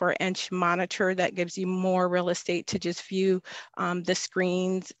 24-inch monitor that gives you more real estate to just view the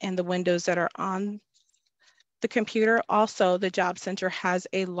screens and the windows that are on the computer. Also, the Job Center has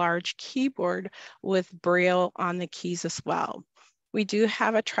a large keyboard with Braille on the keys as well. We do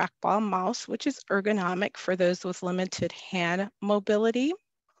have a trackball mouse, which is ergonomic for those with limited hand mobility.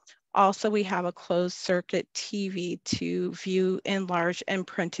 Also, we have a closed circuit TV to view enlarged and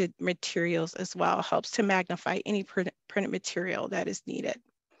printed materials as well. Helps to magnify any printed material that is needed.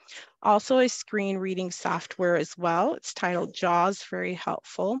 Also, a screen reading software as well. It's titled JAWS, very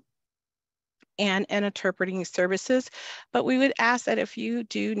helpful, and interpreting services. But we would ask that if you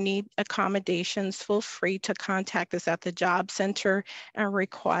do need accommodations, feel free to contact us at the Job Center and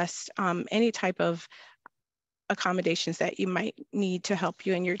request any type of accommodations that you might need to help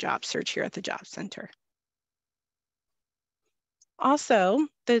you in your job search here at the Job Center. Also,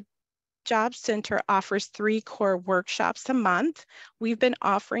 the Job Center offers 3 core workshops a month. We've been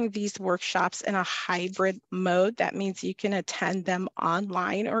offering these workshops in a hybrid mode. That means you can attend them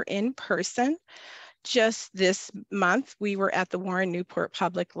online or in person. Just this month, we were at the Warren Newport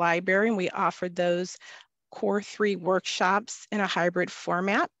Public Library and we offered those core 3 workshops in a hybrid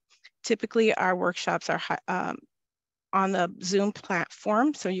format. Typically, our workshops are on the Zoom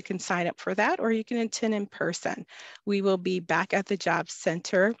platform, so you can sign up for that or you can attend in person. We will be back at the Job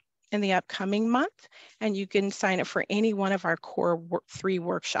Center in the upcoming month, and you can sign up for any one of our core 3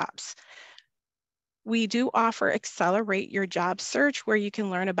 workshops. We do offer Accelerate Your Job Search, where you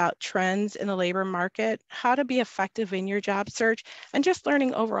can learn about trends in the labor market, how to be effective in your job search, and just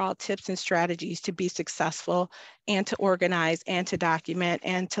learning overall tips and strategies to be successful and to organize and to document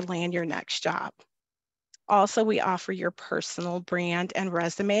and to land your next job. Also, we offer your personal brand and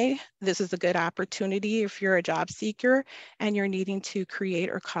resume. This is a good opportunity if you're a job seeker and you're needing to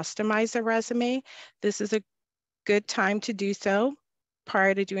create or customize a resume. This is a good time to do so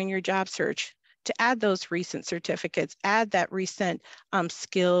prior to doing your job search, to add those recent certificates, add that recent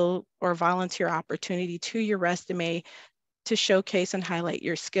skill or volunteer opportunity to your resume to showcase and highlight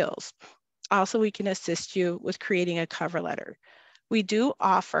your skills. Also, we can assist you with creating a cover letter. We do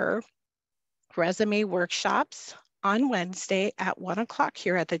offer resume workshops on Wednesday at 1 o'clock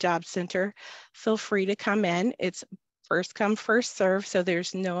here at the Job Center. Feel free to come in. It's first come, first serve, so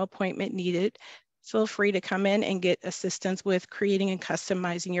there's no appointment needed. Feel free to come in and get assistance with creating and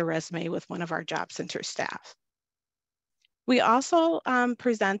customizing your resume with one of our Job Center staff. We also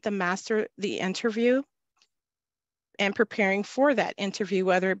present the interview and preparing for that interview,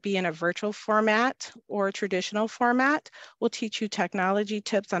 whether it be in a virtual format or a traditional format. We'll teach you technology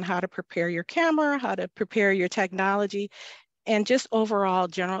tips on how to prepare your camera, how to prepare your technology, and just overall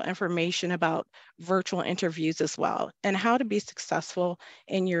general information about virtual interviews as well, and how to be successful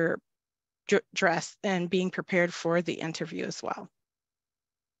in your dress and being prepared for the interview as well.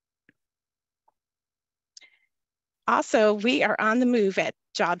 Also, we are on the move at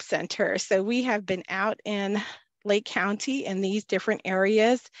Job Center. So we have been out in Lake County in these different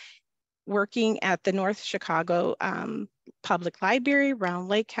areas, working at the North Chicago Public Library, Round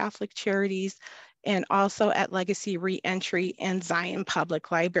Lake Catholic Charities, and also at Legacy Reentry and Zion Public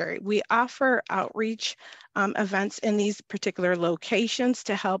Library. We offer outreach events in these particular locations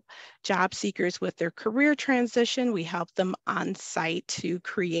to help job seekers with their career transition. We help them on site to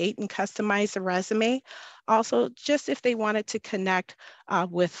create and customize a resume. Also, just if they wanted to connect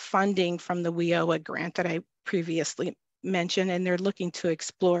with funding from the WIOA grant that I previously mentioned, and they're looking to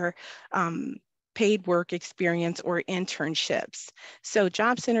explore paid work experience or internships. So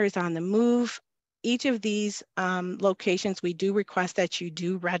Job Center is on the move. Each of these locations, we do request that you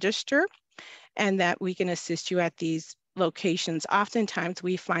do register and that we can assist you at these locations. Oftentimes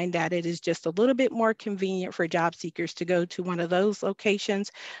we find that it is just a little bit more convenient for job seekers to go to one of those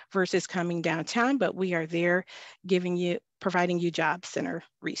locations versus coming downtown, but we are there providing you job center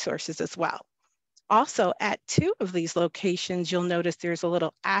resources as well. Also, at 2 of these locations, you'll notice there's a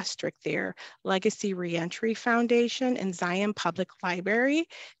little asterisk there, Legacy Reentry Foundation and Zion Public Library.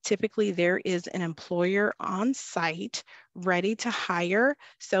 Typically, there is an employer on site ready to hire.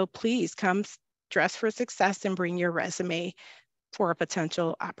 So please come dress for success and bring your resume for a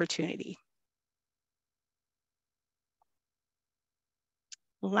potential opportunity.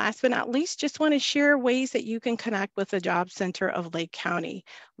 Last but not least, just want to share ways that you can connect with the Job Center of Lake County.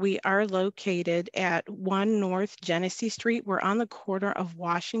 We are located at 1 North Genesee Street. We're on the corner of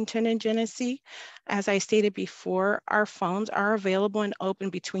Washington and Genesee. As I stated before, our phones are available and open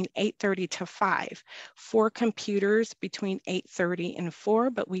between 8:30 to 5. For computers between 8:30 and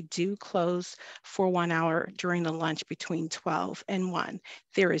 4, but we do close for 1 hour during the lunch between 12 and 1.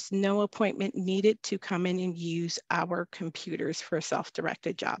 There is no appointment needed to come in and use our computers for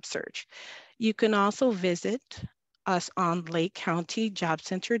self-directed job search. You can also visit us on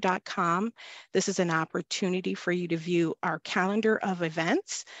lakecountyjobcenter.com. This is an opportunity for you to view our calendar of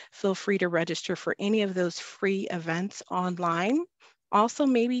events. Feel free to register for any of those free events online. Also,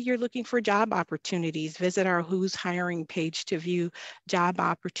 maybe you're looking for job opportunities. Visit our Who's Hiring page to view job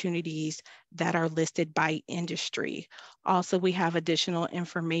opportunities that are listed by industry. Also, we have additional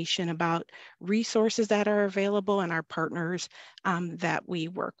information about resources that are available and our partners that we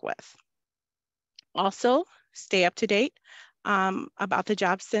work with. Also, stay up to date about the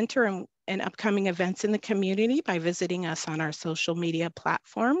Job Center and upcoming events in the community by visiting us on our social media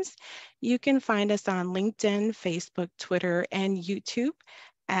platforms. You can find us on LinkedIn, Facebook, Twitter, and YouTube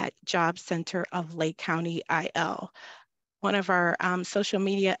at Job Center of Lake County IL. One of our social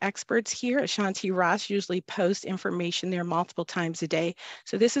media experts here, Ashanti Ross, usually posts information there multiple times a day.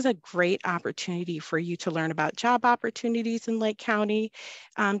 So this is a great opportunity for you to learn about job opportunities in Lake County,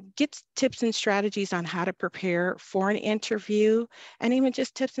 get tips and strategies on how to prepare for an interview, and even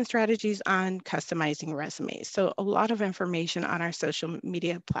just tips and strategies on customizing resumes. So a lot of information on our social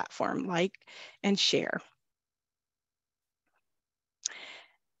media platform, like and share.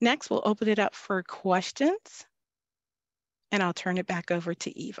 Next, we'll open it up for questions. And I'll turn it back over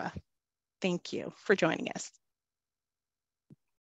to Eva. Thank you for joining us.